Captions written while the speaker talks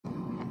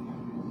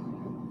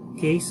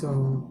Okay, so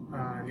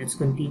let's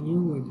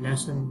continue with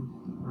lesson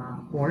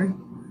 4,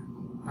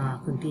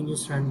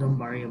 continuous random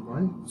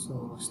variable.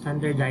 So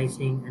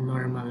standardizing a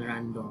normal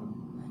random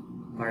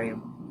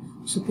variable.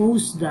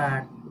 Suppose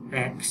that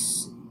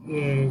x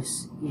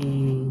is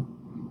a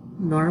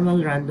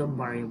normal random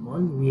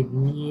variable with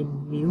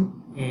mean mu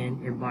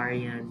and a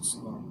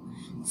variance of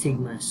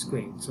sigma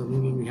squared. So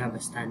meaning we have a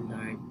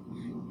standard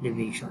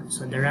deviation.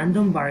 So the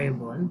random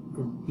variable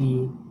could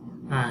be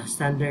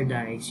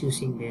standardized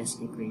using this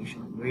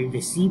equation where the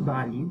c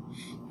value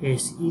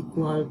is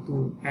equal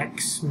to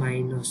x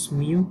minus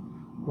mu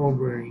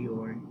over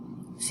your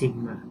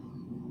sigma.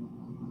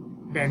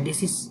 Then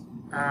this is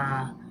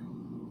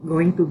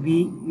going to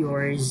be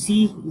your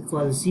z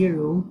equals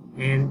 0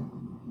 and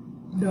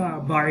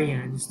the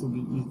variance to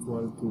be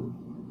equal to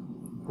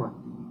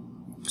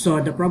 1.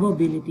 So the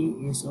probability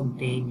is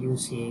obtained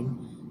using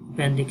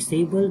appendix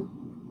table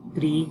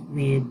 3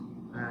 with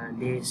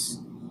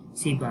this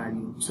c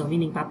value. So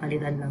meaning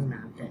papalitan lang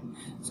natin.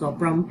 So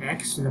from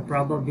x, the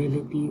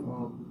probability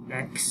of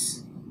x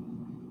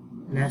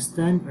less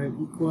than or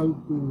equal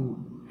to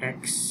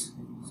x,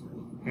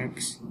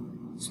 x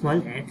small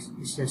x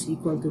is just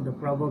equal to the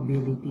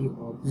probability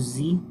of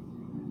z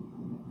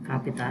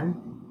capital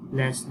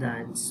less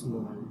than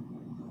small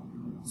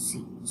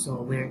c.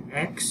 So where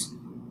x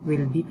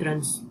will be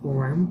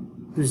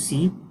transformed to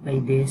z by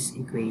this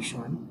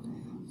equation.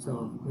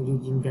 So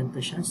magiging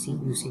ganito siya, c,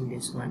 using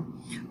this one.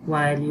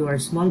 While your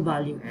small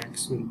value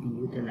x will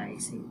be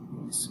utilizing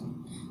this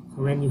one.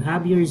 So when you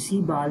have your z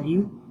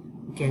value,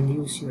 you can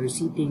use your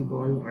c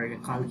table or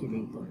the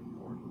calculator.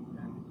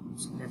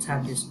 So let's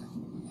have this one.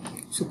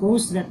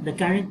 Suppose that the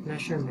current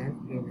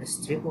measurement in a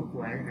strip of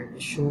wire are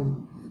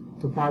assumed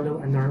to follow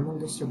a normal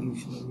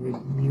distribution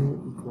with mu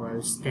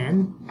equals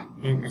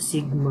 10 and a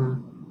sigma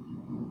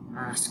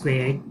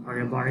squared or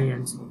a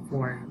variance of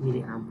 4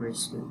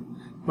 milliamperes squared.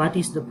 What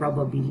is the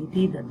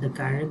probability that the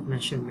current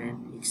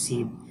measurement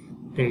exceed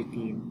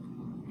 13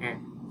 N?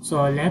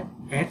 So let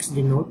X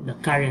denote the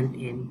current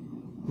in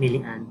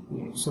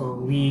milliampere. So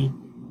we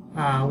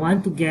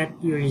want to get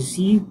your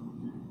Z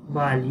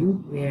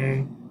value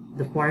where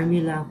the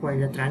formula for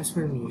the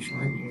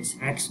transformation is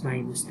X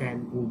minus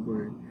 10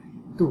 over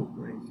 2.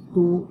 Where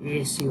 2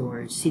 is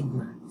your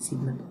sigma.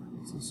 Sigma to.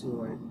 This is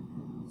your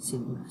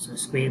sigma. So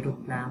square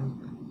root ng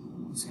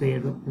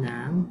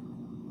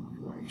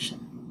 4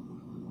 siya.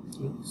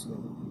 Okay, so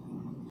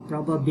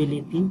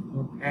probability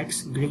of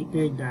x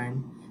greater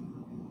than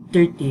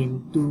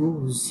 13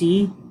 to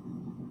z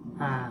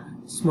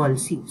small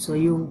c. So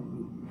yung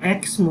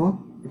x mo,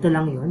 ito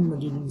lang yun,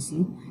 magiging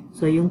c.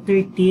 So yung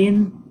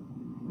 13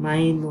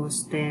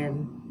 minus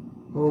 10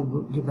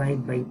 over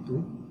divide by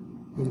 2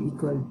 will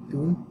equal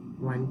to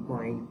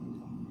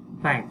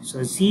 1.5.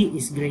 So z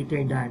is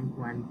greater than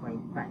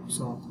 1.5.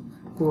 So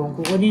kung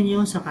kukunin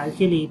nyo sa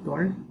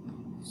calculator,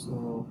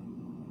 so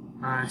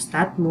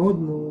stat mode,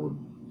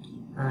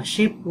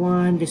 shape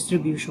 1,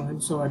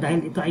 distribution. So,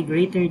 dahil ito ay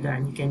greater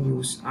than, you can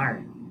use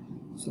R.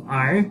 So,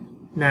 R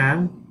ng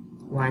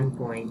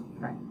 1.5.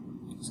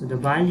 So, the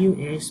value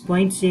is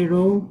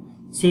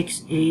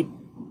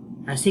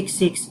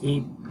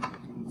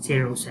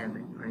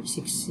 0.66807 or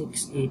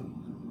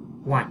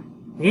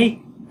 6681.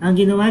 Okay? Ang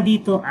ginawa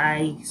dito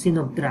ay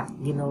sinubtract,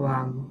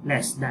 ginawang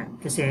less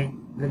than. Kasi,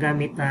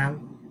 gagamit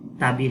ng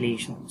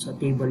tabulation. So,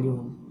 table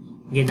yung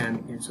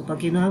ginamit yan. So, pag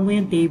kinuha mo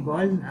yung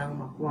table,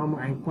 ang makuha mo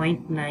ay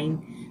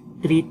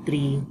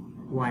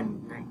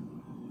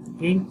 0.93319.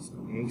 Okay? So,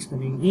 i-erase ko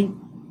na yung int.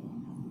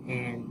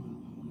 And,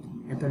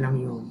 ito lang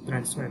yung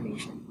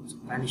transformation.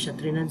 So, paano siya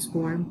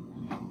transform?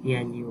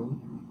 Yan yung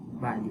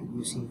value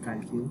using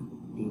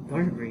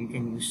calculator or you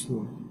can use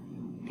your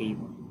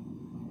table.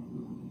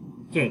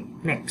 Okay,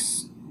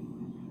 next.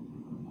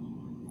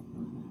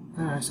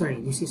 Sorry,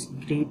 this is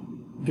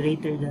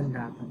greater than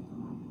dapat.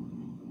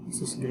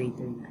 This is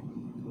greater than.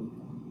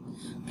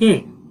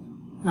 Okay,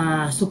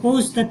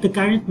 suppose that the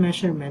current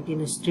measurement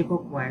in a strip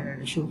of wire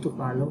are assumed to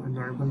follow a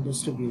normal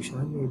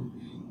distribution with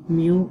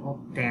mu of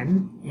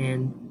 10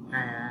 and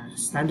a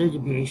standard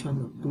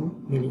deviation of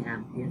 2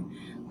 milliampere.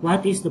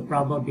 What is the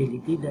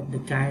probability that the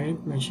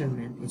current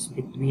measurement is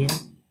between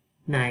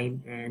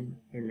 9 and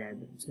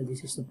 11? So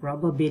this is the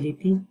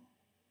probability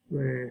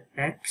where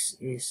x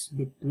is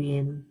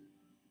between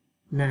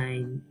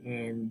 9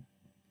 and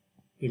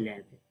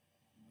 11.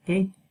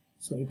 Okay?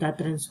 So,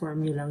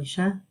 itatransform nyo lang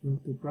siya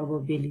into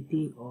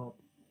probability of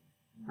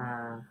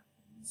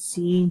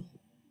C,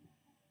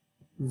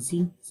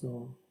 Z.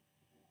 So,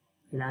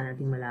 kailangan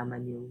natin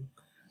malaman yung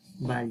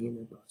value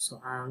na to.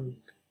 So, ang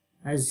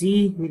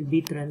Z will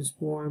be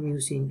transformed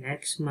using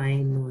X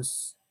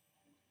minus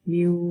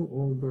mu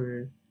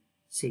over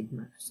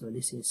sigma. So,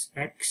 this is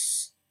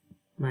X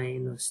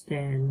minus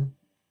 10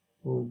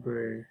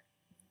 over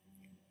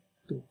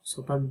 2.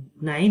 So, pag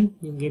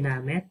 9 yung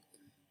ginamit,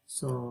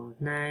 so,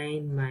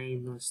 9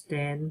 minus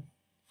 10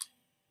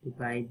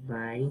 divide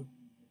by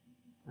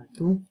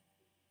 2.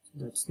 So,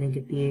 that's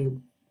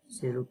negative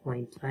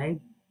 0.5.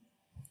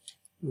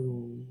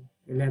 Yung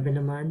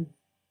 11 naman,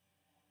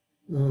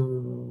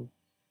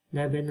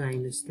 11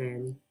 minus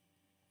 10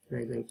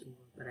 divided by 2.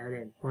 Para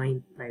rin,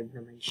 0.5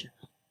 naman siya.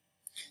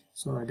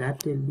 So,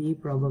 that will be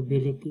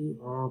probability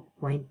of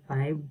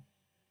 0.5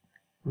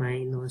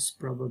 minus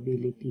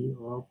probability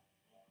of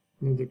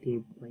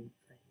negative 0.5.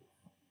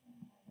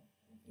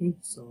 Okay,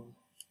 so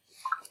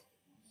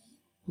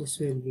this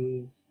will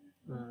be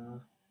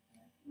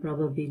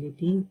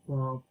probability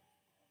of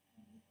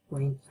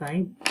 0.5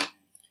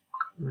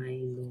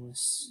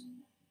 minus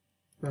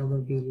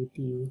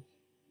probability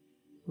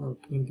of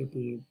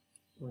negative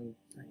 0.5.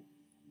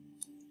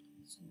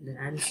 So the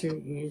answer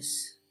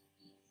is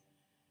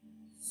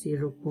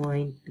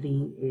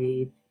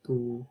 0.38292.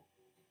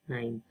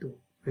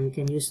 Or you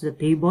can use the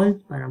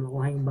table para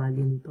makuha yung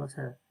value nito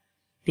sa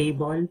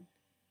table,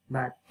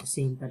 but the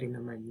same pa rin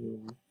naman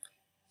yung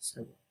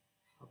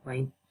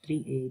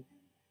 0.38292.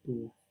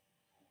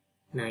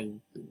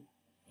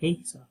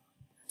 Okay, so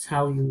that's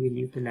how you will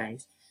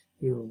utilize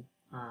yung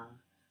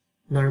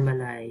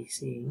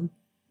normalizing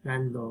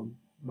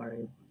random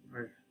variable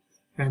or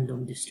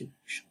random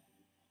distribution.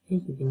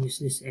 Okay, you can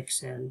use this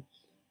Excel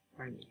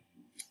formula.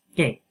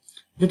 Okay,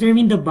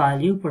 determine the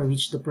value for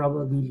which the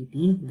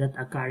probability that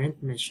a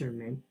current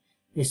measurement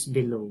is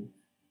below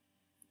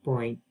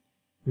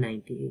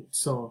 0.98.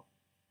 So,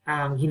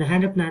 ang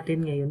hinahanap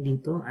natin ngayon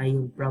dito ay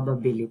yung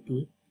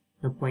probability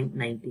na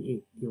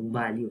 0.98, yung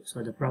value. So,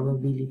 the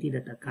probability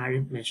that a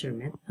current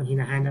measurement, ang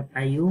hinahanap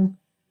ay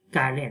yung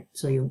current,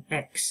 so yung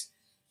X.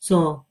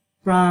 So,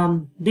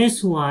 from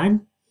this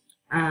one,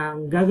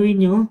 ang gagawin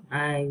nyo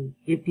ay,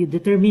 if you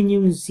determine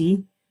yung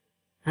Z,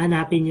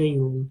 hanapin nyo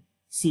yung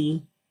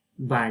C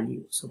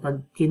value. So,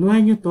 pag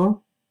kinuha nyo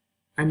to,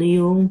 ano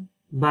yung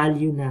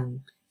value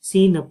ng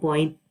C na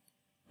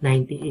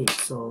 0.98.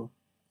 So,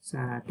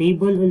 sa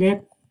table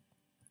ulit,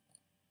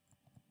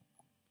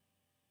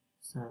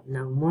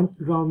 ng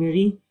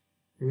Montgomery,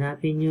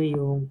 hanapin nyo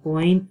yung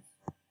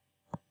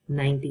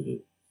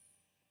 0.98.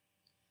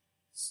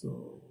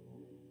 So,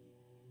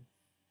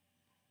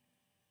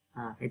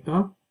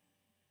 ito,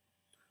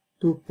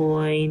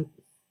 2.05.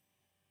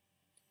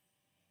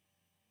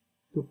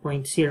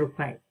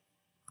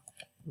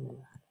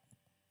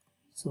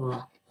 So,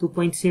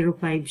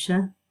 2.05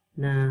 siya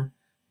na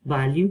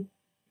value.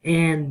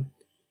 And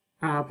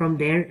from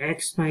there,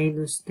 x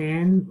minus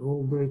 10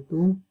 over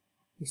 2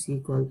 is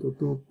equal to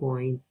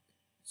 2.05.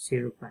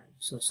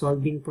 So,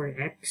 solving for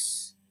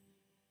x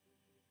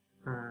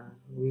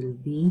will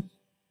be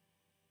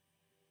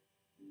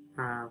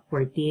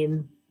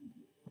 14.1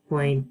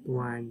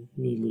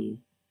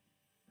 milliampere.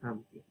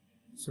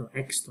 So,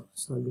 x to,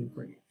 solving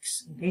for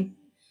x. Okay?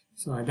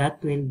 So,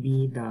 that will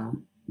be the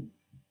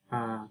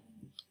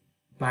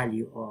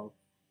value of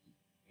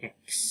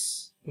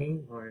x.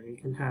 Okay? Or you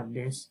can have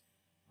this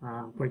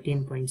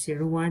 14.01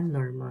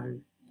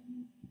 normal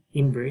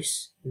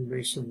inverse yung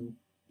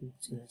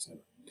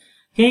sinasabi.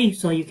 Okay,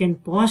 so you can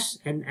pause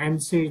and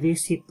answer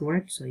this sheet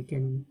work. So you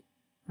can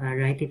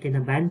write it in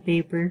a bond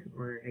paper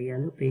or a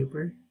yellow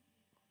paper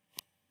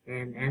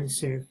and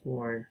answer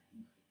for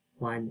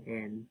 1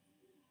 and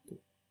 2.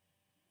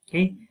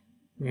 Okay,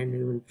 then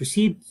we will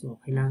proceed. So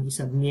kailangan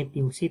i-submit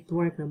yung sheet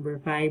work number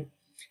 5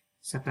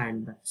 sa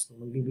Canvas. So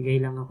magbibigay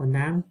lang ako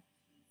ng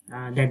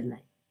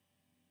deadline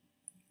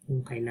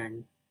kung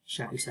kailan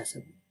siya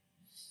isasubmit.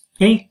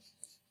 Okay.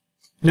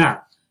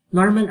 Now,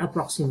 normal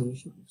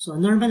approximation. So, a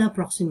normal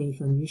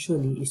approximation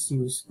usually is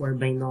used for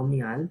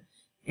binomial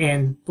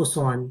and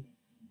Poisson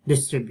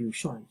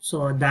distribution.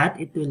 So that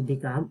it will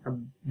become a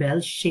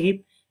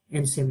bell-shaped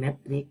and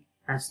symmetric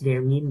as their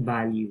mean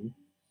value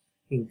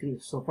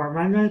increase. So for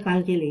manual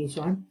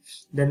calculation,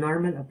 the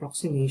normal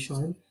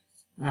approximation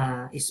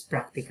is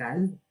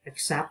practical,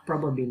 exact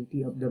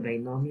probability of the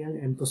binomial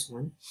and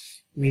Poisson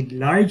with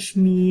large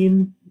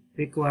mean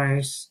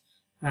requires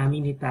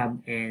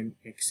Minitab and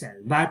Excel.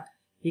 But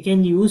you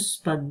can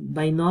use, pag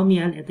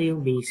binomial, ito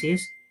yung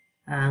basis,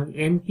 ang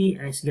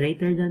NP is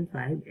greater than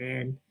 5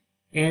 and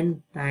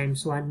N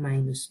times 1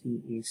 minus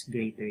P is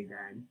greater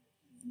than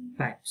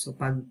 5. So,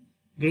 pag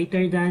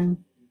greater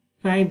than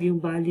 5 yung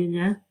value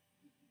niya,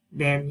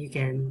 then you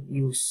can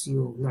use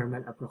yung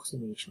normal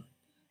approximation.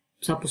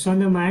 Sa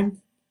Poisson naman,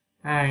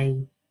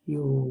 ay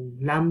yung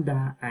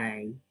lambda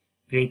ay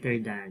greater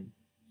than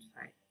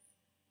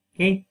 5.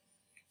 Okay?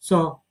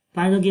 So,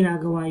 paano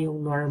ginagawa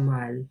yung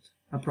normal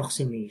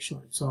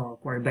approximation? So,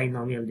 for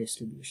binomial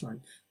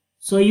distribution.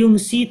 So, yung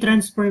C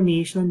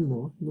transformation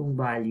mo, nung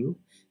value,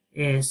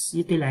 is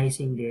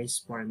utilizing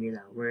this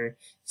formula where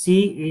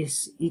C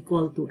is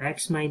equal to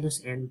X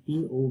minus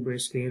NP over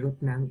square root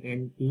ng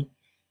NP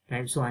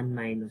times 1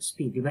 minus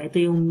P. Diba?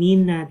 Ito yung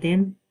mean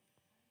natin.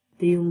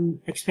 Ito yung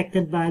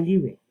expected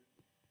value eh.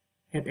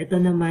 At ito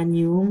naman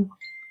yung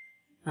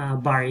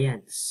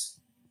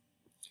variance.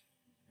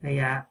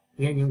 Kaya,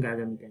 yan yung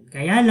gagamitin.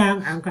 Kaya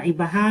lang, ang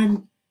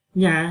kaibahan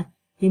niya,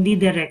 hindi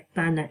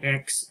direkta na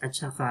X at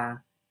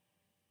saka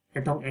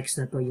itong X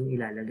na to yung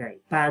ilalagay.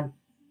 Pag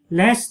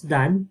less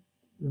than,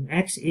 yung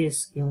X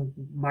is yung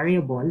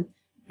variable,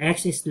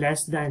 X is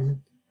less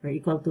than or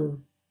equal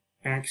to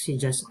X,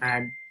 you just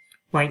add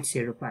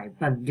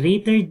 0.05. Pag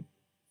greater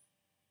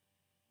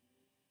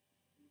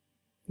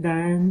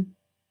than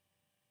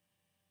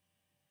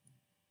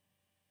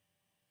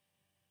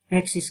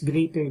x is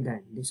greater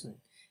than this one.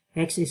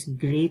 X is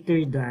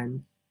greater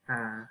than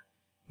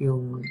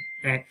yung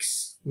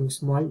x, yung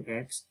small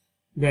x,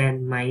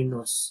 then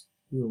minus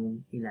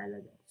yung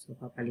ilalagay. So,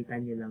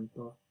 papalitan nyo lang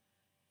to.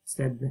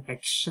 Instead na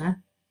x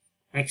siya,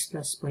 x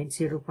plus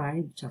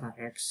 0.05, tsaka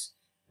x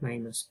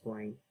minus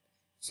 0.05.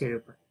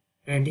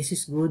 And this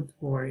is good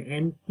for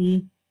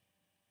NP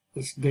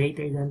is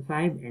greater than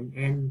 5 and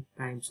n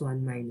times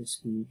 1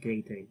 minus p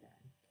greater than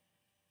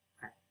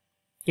 5.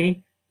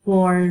 Okay?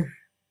 For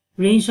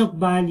range of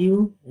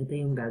value, ito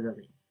yung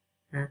gagawin.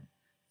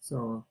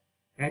 So,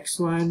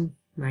 x1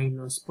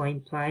 minus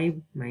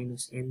 0.5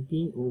 minus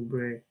np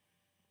over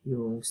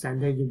yung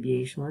standard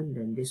deviation.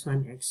 Then this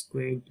one, x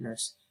squared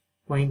plus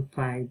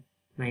 0.5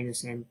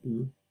 minus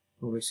np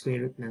over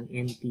square root ng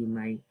np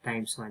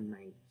times 1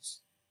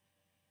 minus.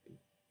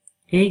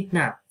 Okay,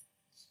 now,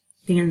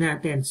 tingnan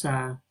natin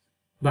sa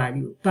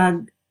value.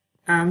 Pag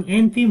ang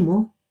np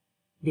mo,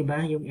 di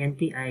ba, yung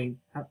np ay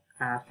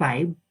 5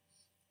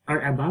 or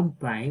above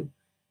 5,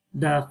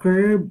 the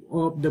curve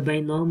of the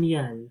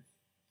binomial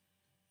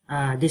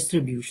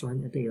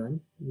distribution, ito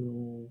yon,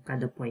 yung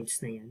kada points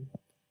na yan,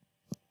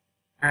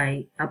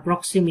 ay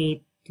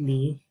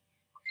approximately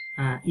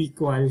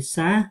equal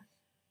sa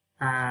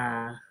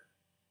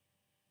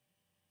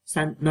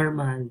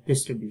normal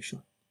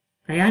distribution.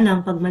 Kaya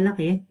lang, pag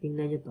malaki,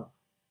 tingnan nyo to.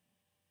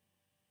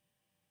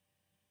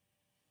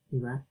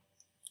 Diba?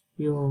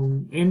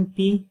 Yung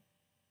NP,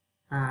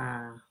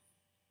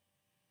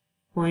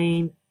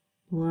 0.1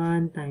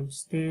 times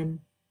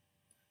 10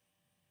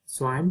 is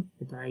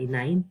 1. Ito ay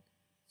 9.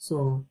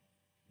 So,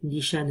 hindi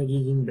siya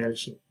nagiging bell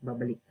shape.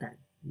 Babaliktad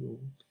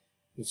yung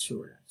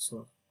itsura.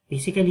 So,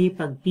 basically,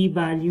 pag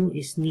p-value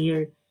is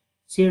near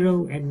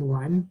 0 and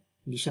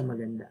 1, hindi siya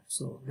maganda.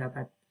 So,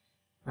 dapat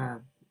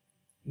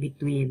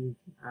between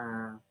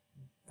 0.5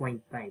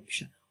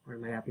 siya or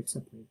malapit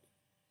sa 0.5.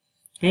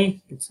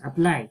 Okay, let's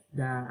apply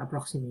the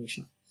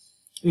approximation.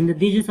 In the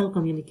digital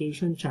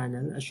communication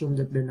channel, assume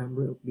that the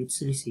number of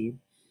bits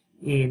received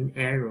in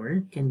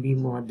error can be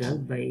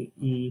modeled by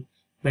a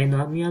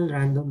binomial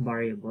random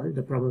variable.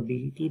 The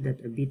probability that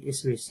a bit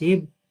is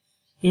received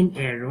in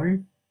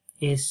error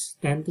is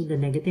 10 to the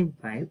negative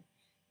 5.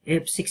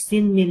 If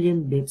 16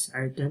 million bits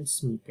are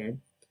transmitted,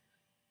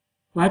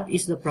 what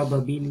is the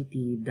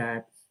probability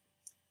that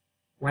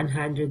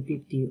 150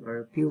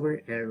 or fewer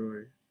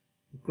error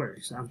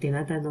occurs? So, ang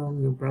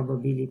tinatanong, yung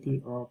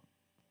probability of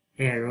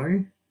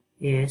error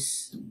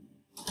is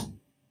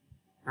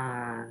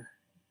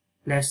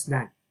less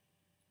than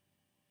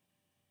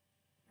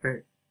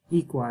or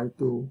equal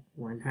to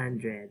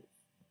 150.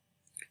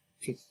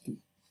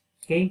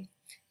 Okay?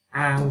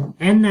 Ang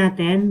n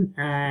natin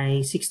ay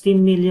 16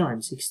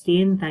 million.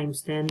 16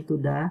 times 10 to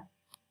the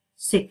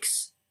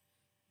 6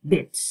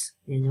 bits.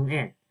 Yan yung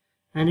n.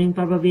 Ano yung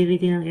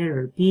probability ng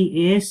error? P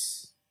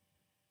is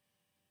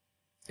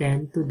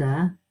 10 to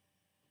the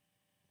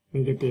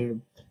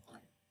negative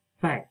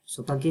 5.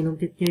 So, pag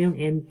kinumpit nyo yung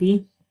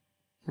NP,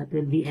 that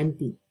will be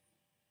NP.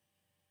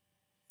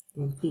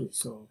 NP.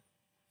 So,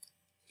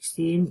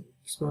 16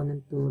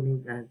 exponent to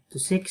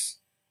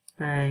 6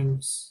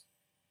 times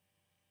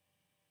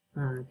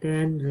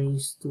 10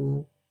 raised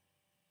to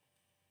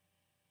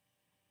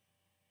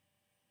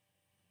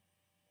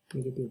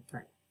negative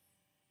 5.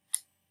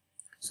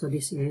 So,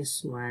 this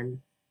is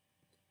 160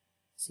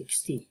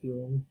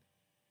 yung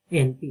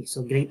NP.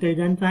 So, greater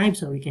than 5,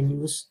 so we can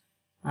use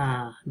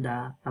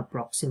the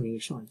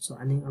approximation.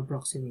 So, ano yung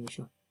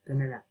approximation? Ito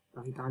na lang.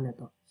 Pakita ko na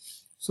to.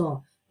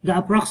 So, the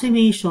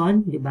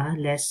approximation, di ba,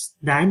 less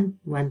than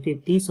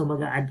 150. So,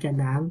 mag-a-add ka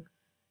ng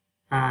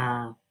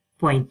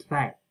 0.5.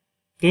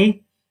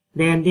 Okay?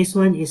 Then, this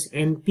one is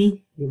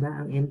NP. Di ba?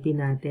 Ang NP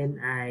natin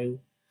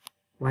ay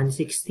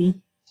 160.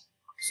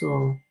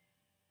 So,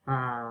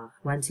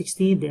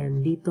 160.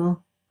 Then,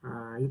 dito,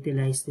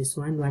 utilize this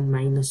one. 1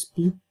 minus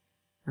P.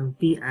 Ang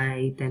P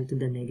ay 10 to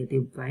the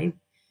negative 5.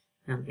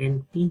 Ang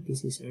NP,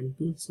 this is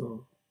NP.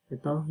 So,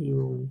 ito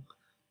yung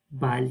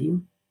value.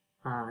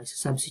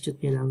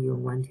 Substitute nyo lang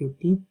yung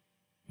 150.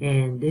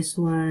 And this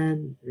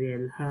one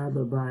will have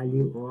a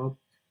value of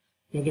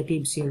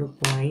negative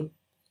 0.7510.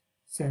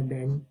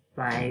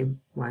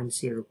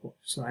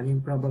 So, ano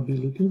yung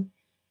probability?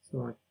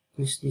 So,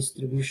 use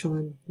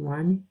distribution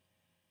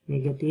 1,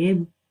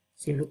 negative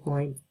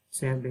 0.7510.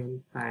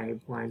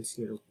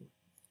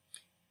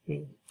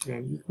 Okay,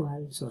 then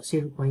equal, so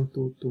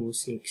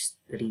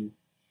 0.22631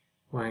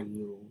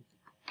 yung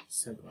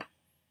sagot.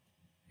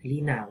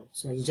 Linaw.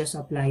 So, you just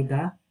apply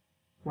the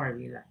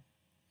formula.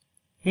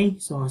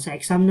 Okay, so sa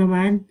exam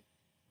naman,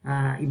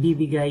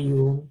 ibibigay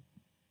yung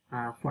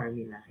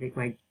formula.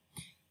 Required,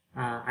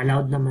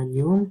 allowed naman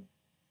yung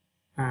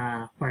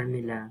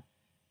formula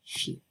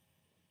sheet.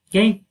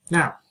 Okay,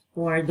 now,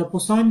 for the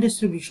Poisson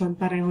distribution,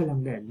 pareho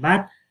lang din.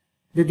 But,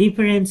 the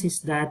difference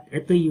is that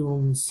ito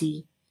yung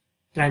C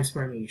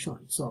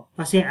transformation. So,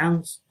 kasi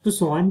ang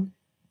Poisson,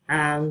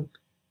 ang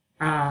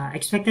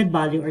expected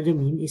value or the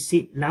mean is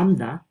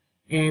lambda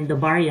and the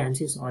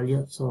variance is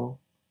also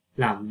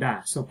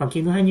lambda. So, pag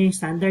kinuha nyo yung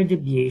standard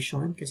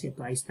deviation, kasi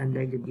ito ay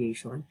standard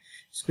deviation,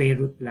 square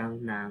root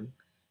lang ng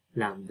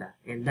lambda.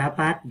 And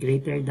dapat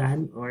greater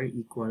than or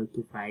equal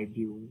to 5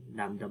 yung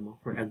lambda mo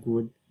for a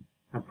good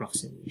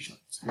approximation.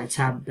 So,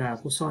 let's have the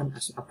Poisson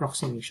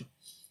approximation.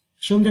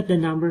 Assume that the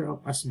number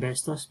of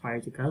asbestos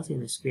particles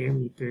in a square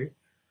meter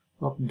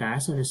of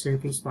dust on the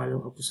surface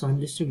follow a Poisson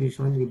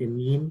distribution with the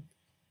mean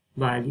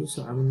value.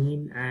 So, ang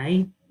mean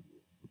ay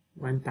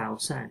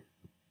 1,000.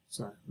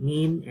 So,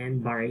 mean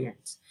and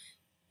variance.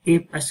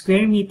 If a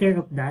square meter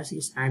of dust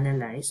is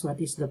analyzed,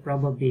 what is the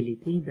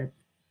probability that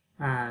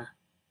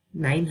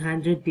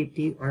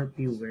 950 or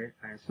fewer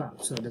are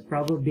found? So, the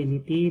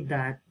probability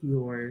that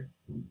your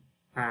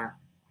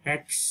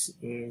X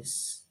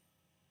is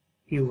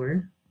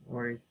fewer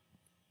or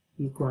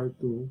equal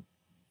to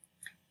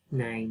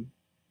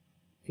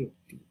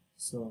 950.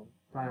 So,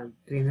 pag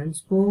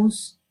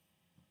transpose,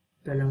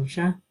 ito lang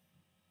siya.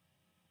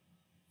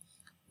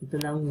 Ito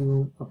lang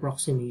yung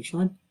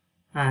approximation.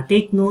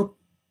 Take note,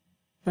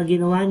 pag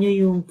ginawa nyo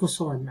yung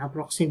Poisson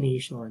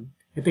approximation,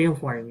 ito yung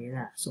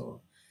formula.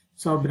 So,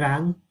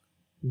 sobrang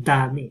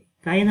dami.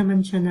 Kaya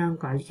naman siya ng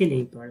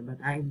calculator,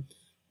 but I'm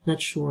not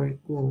sure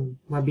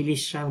kung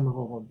mabilis siyang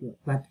makocompute.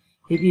 But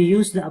if you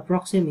use the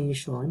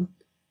approximation,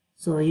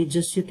 so you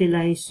just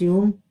utilize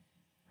yung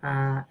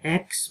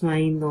x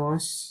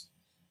minus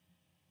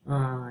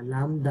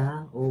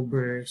lambda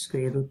over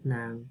square root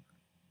ng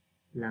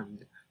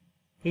lambda.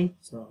 Okay?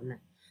 So,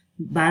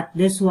 but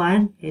this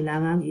one,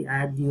 kailangan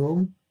i-add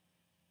yung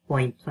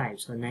 0.5.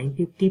 So,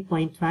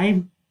 950.5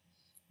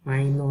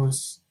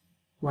 minus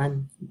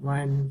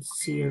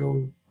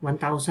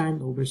 1,000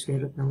 over square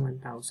root ng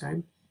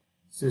 1,000.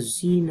 So,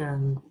 Z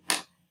ng,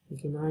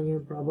 kinuha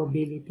niyo yung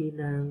probability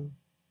ng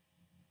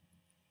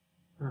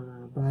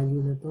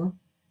value na to.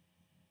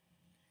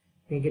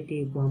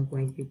 Negative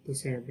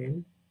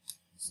 1.57.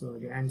 So,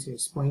 the answer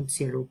is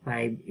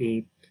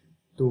 0.058208.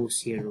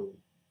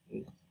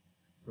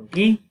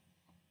 Okay?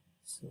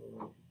 So,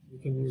 you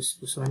can use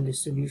Poisson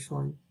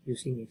distribution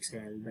using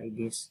Excel by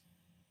this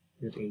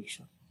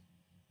notation.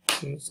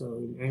 Okay, so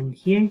we'll end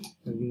here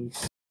for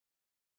this